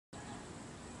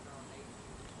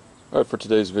Alright, for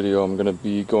today's video I'm going to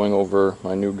be going over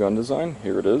my new gun design.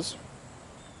 Here it is.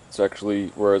 It's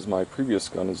actually, whereas my previous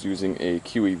gun is using a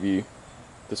QEV,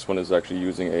 this one is actually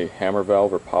using a hammer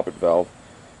valve or poppet valve.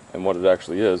 And what it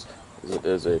actually is it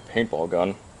is a paintball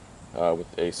gun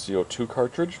with a CO2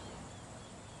 cartridge.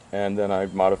 And then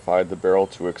I've modified the barrel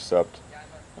to accept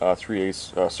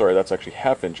 3/8, sorry, that's actually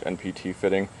half-inch NPT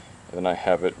fitting. And then I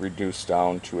have it reduced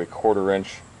down to a 1/4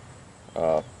 inch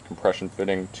compression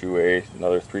fitting to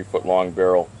another 3-foot long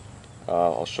barrel.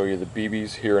 I'll show you the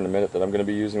BBs here in a minute that I'm going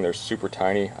to be using. They're super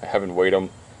tiny. I haven't weighed them,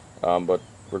 but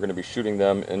we're going to be shooting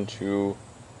them into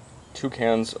 2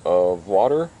 cans of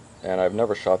water, and I've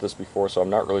never shot this before, so I'm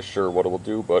not really sure what it will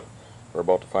do, but we're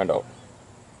about to find out.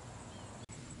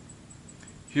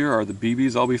 Here are the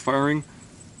BBs I'll be firing.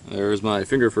 There's my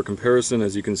finger for comparison.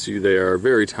 As you can see, they are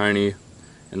very tiny,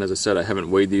 and as I said, I haven't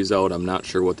weighed these out. I'm not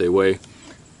sure what they weigh,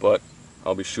 but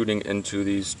I'll be shooting into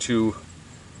these 2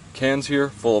 cans here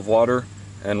full of water,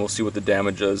 and we'll see what the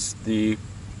damage is. The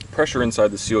pressure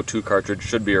inside the CO2 cartridge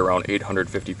should be around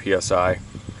 850 psi.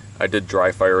 I did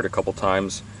dry fire it a couple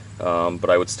times,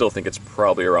 but I would still think it's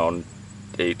probably around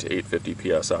 8 to 850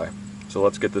 psi. So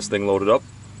let's get this thing loaded up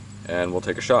and we'll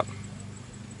take a shot.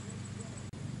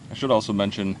 I should also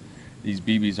mention these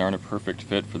BBs aren't a perfect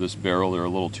fit for this barrel. They're a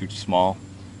little too small.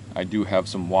 I do have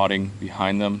some wadding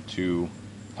behind them to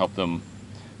help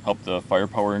the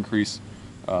firepower increase,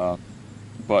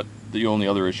 but the only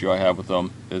other issue I have with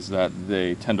them is that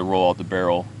they tend to roll out the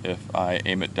barrel if I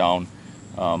aim it down.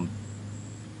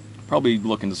 Probably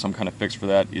look into some kind of fix for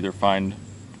that, either find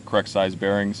correct size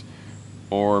bearings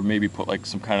or maybe put like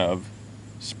some kind of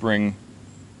spring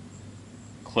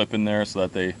clip in there so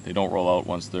that they don't roll out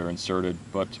once they're inserted.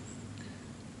 But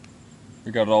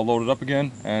we got it all loaded up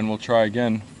again, and we'll try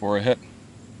again for a hit.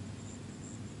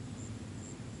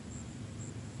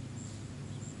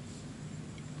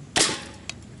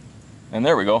 And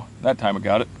there we go. That time it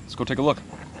got it. Let's go take a look.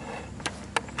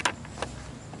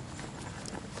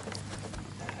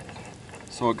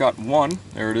 So it got one.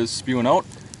 There it is spewing out.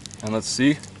 And let's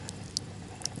see.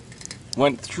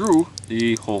 Went through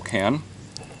the whole can.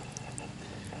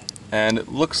 And it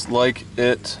looks like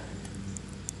it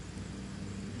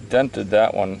dented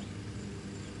that one.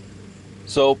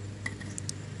 So,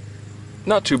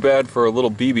 not too bad for a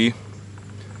little BB.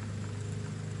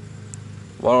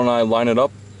 Why don't I line it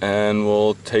up and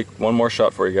we'll take one more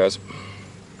shot for you guys.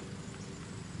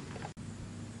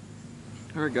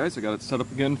 Alright guys, I got it set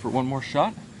up again for one more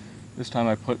shot. This time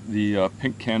I put the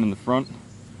pink can in the front,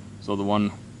 so the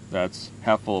one that's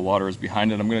half full of water is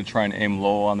behind it. I'm going to try and aim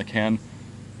low on the can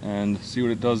and see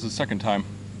what it does the second time.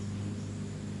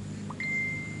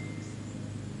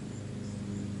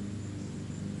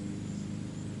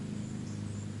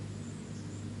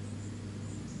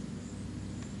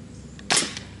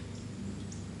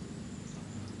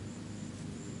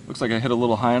 Looks like I hit a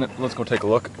little high on it. Let's go take a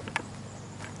look.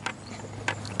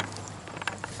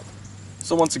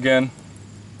 So once again,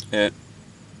 it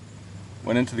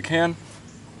went into the can.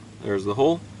 There's the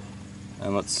hole.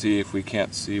 And let's see if we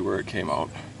can't see where it came out.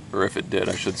 Or if it did,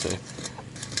 I should say.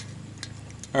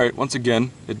 Alright, once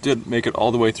again, it did make it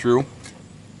all the way through.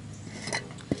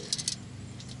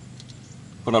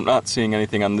 But I'm not seeing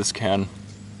anything on this can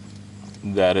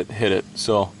that it hit it.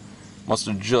 So, must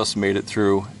have just made it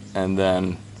through and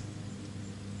then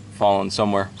fallen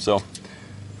somewhere. So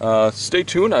stay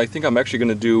tuned. I think I'm actually going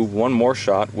to do one more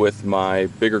shot with my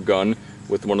bigger gun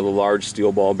with one of the large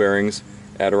steel ball bearings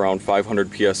at around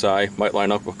 500 psi. Might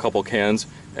line up a couple cans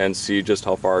and see just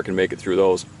how far I can make it through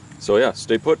those. So yeah,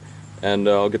 stay put, and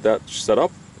I'll get that set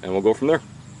up and we'll go from there.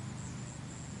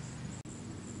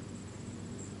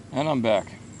 And I'm back.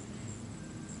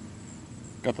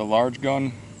 Got the large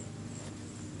gun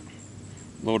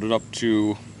loaded up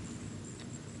to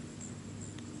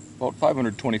about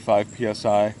 525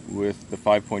 psi with the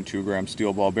 5.2 gram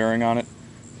steel ball bearing on it,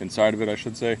 inside of it I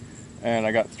should say, and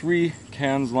I got 3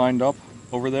 cans lined up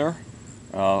over there,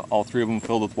 all 3 of them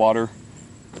filled with water.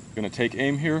 Gonna take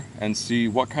aim here and see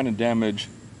what kind of damage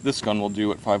this gun will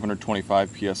do at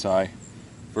 525 psi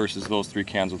versus those 3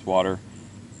 cans with water.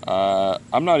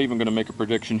 I'm not even gonna make a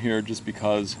prediction here just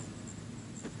because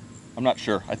I'm not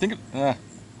sure. I think I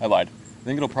lied. I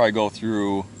think it'll probably go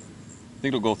through,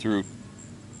 it'll go through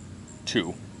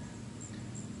 2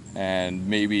 and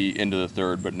maybe into the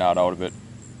 3rd, but not out of it.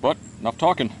 But enough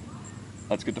talking,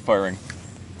 let's get to firing.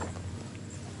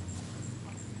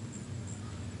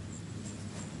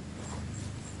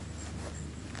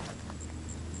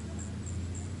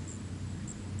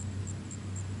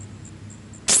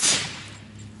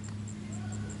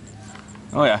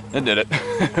 Oh yeah, it did it.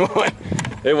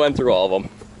 It went through all of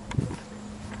them.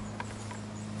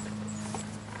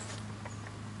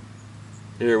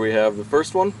 Here we have the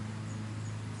first one.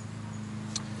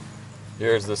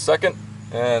 Here's the second,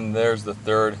 and there's the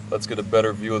third. Let's get a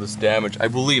better view of this damage. I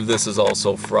believe this is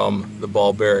also from the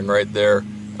ball bearing right there.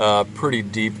 Pretty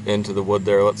deep into the wood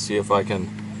there. Let's see if I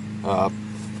can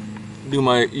do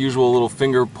my usual little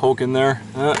finger poke in there.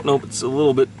 Nope, it's a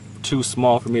little bit too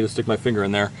small for me to stick my finger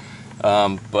in there.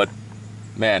 But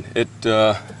man, it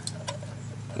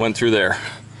went through there.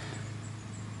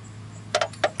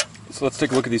 So let's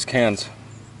take a look at these cans.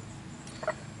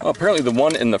 Well, apparently the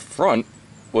one in the front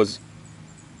was...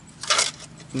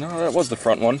 No, that was the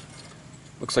front one.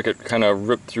 Looks like it kind of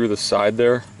ripped through the side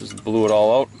there. Just blew it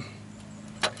all out.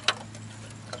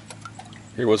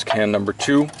 Here was can number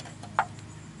 2.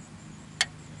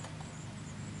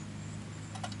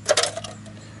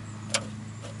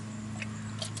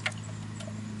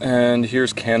 And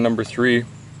here's can number 3.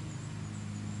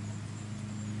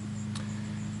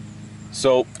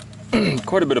 So,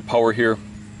 quite a bit of power here.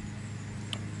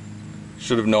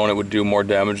 Should have known it would do more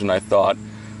damage than I thought.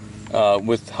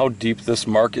 With how deep this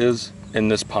mark is in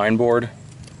this pine board.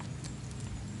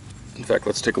 In fact,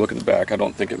 let's take a look at the back. I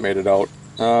don't think it made it out.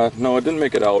 No, it didn't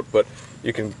make it out, but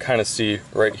you can kind of see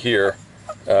right here,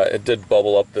 it did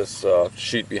bubble up this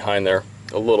sheet behind there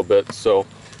a little bit, so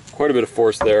quite a bit of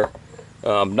force there.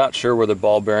 Not sure where the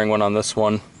ball bearing went on this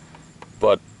one,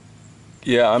 but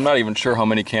yeah, I'm not even sure how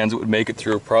many cans it would make it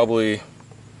through. Probably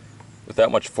with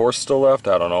that much force still left,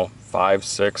 I don't know, 5,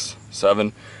 6,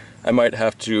 7. I might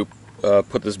have to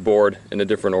put this board in a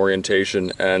different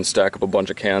orientation and stack up a bunch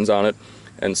of cans on it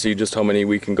and see just how many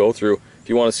we can go through. If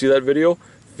you want to see that video,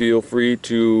 feel free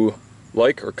to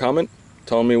like or comment,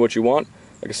 tell me what you want.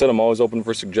 Like I said, I'm always open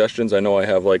for suggestions. I know I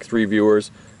have like 3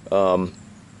 viewers,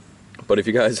 but if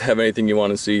you guys have anything you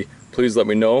want to see, please let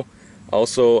me know.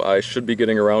 Also, I should be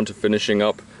getting around to finishing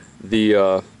up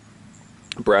the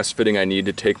brass fitting I need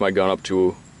to take my gun up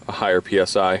to a higher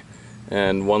PSI.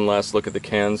 And one last look at the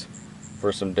cans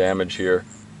for some damage here.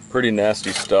 Pretty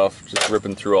nasty stuff, just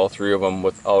ripping through all 3 of them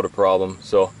without a problem.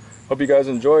 So, hope you guys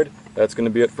enjoyed. That's going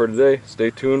to be it for today. Stay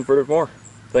tuned for more.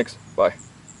 Thanks. Bye.